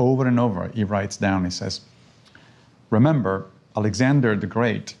Meditations, over and over, he writes down, he says, remember, Alexander the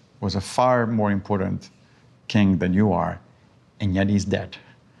Great was a far more important king than you are, and yet he's dead.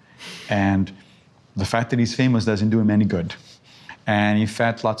 And the fact that he's famous doesn't do him any good. And in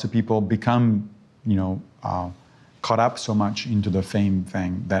fact, lots of people become, caught up so much into the fame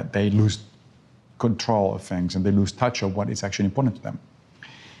thing that they lose control of things and they lose touch of what is actually important to them.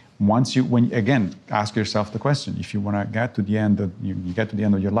 Again, ask yourself the question, if you want to get to the end of, you get to the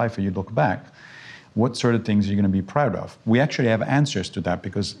end of your life and you look back, what sort of things are you going to be proud of? We actually have answers to that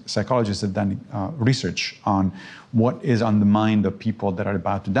because psychologists have done research on what is on the mind of people that are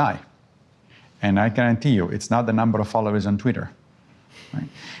about to die. And I guarantee you, it's not the number of followers on Twitter. Right?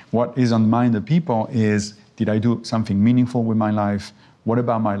 What is on the mind of people is, did I do something meaningful with my life? What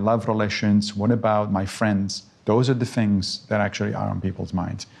about my love relations? What about my friends? Those are the things that actually are on people's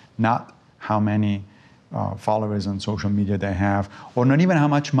minds, not how many followers on social media they have, or not even how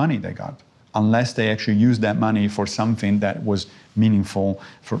much money they got, unless they actually use that money for something that was meaningful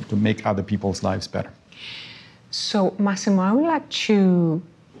to make other people's lives better. So, Massimo, I would like to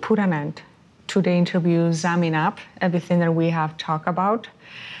put an end to the interview, summing up everything that we have talked about,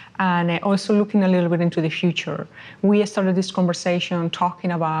 and also looking a little bit into the future. We started this conversation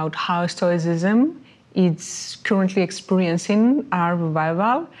talking about how Stoicism is currently experiencing a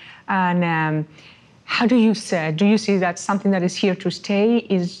revival, and how do you see that something that is here to stay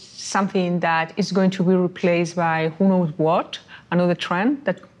is something that is going to be replaced by who knows what, another trend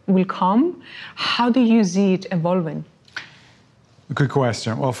that will come? How do you see it evolving? Good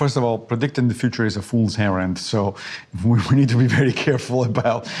question. Well, first of all, predicting the future is a fool's errand, so we need to be very careful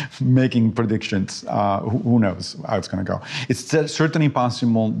about making predictions. Who knows how it's going to go? It's certainly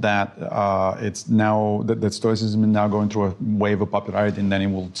possible that that Stoicism is now going through a wave of popularity, and then it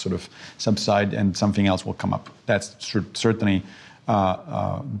will sort of subside, and something else will come up. That's certainly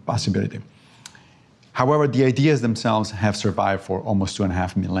a possibility. However, the ideas themselves have survived for almost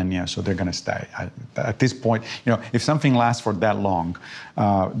 2.5 millennia, so they're going to stay. At this point, if something lasts for that long,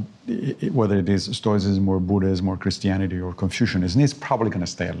 whether it is Stoicism or Buddhism or Christianity or Confucianism, it's probably going to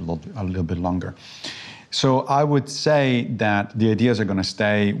stay a little bit longer. So I would say that the ideas are going to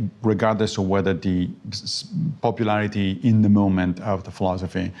stay regardless of whether the popularity in the moment of the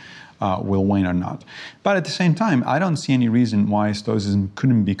philosophy will wane or not. But at the same time, I don't see any reason why Stoicism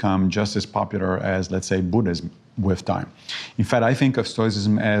couldn't become just as popular as, let's say, Buddhism with time. In fact, I think of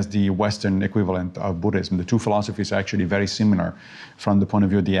Stoicism as the Western equivalent of Buddhism. The two philosophies are actually very similar from the point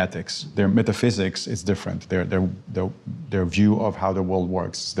of view of the ethics. Their metaphysics is different. Their view of how the world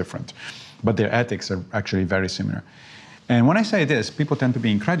works is different. But their ethics are actually very similar. And when I say this, people tend to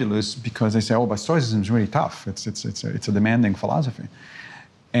be incredulous because they say, oh, but Stoicism is really tough. It's a demanding philosophy.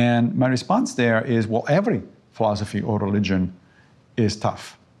 And my response there is, well, every philosophy or religion is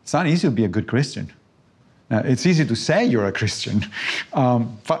tough. It's not easy to be a good Christian. It's easy to say you're a Christian.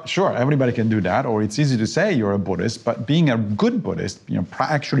 Sure, everybody can do that. Or it's easy to say you're a Buddhist, but being a good Buddhist,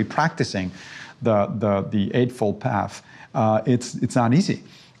 actually practicing the Eightfold Path, it's not easy.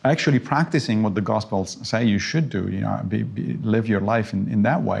 Actually practicing what the Gospels say you should do, live your life in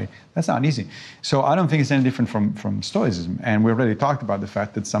that way, that's not easy. So I don't think it's any different from Stoicism. And we already talked about the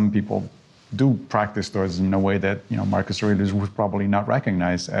fact that some people do practice Stoicism in a way that Marcus Aurelius would probably not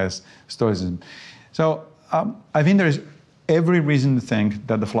recognize as Stoicism. So I think there is every reason to think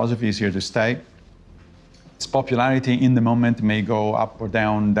that the philosophy is here to stay. Its popularity in the moment may go up or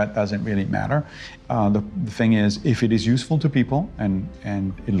down, that doesn't really matter. The thing is, if it is useful to people, and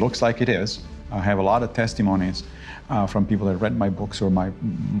it looks like it is, I have a lot of testimonies from people that read my books or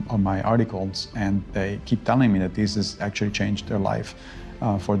my articles, and they keep telling me that this has actually changed their life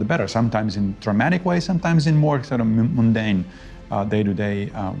for the better, sometimes in dramatic ways, sometimes in more sort of mundane, day-to-day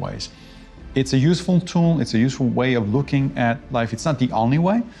ways. It's a useful tool, it's a useful way of looking at life. It's not the only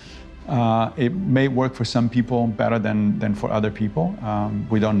way. It may work for some people better than for other people.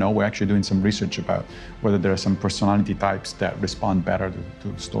 We don't know. We're actually doing some research about whether there are some personality types that respond better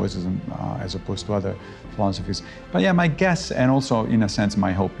to Stoicism as opposed to other philosophies. But yeah, my guess, and also in a sense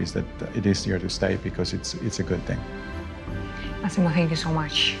my hope, is that it is here to stay because it's a good thing. Massimo, thank you so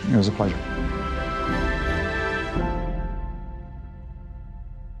much. It was a pleasure.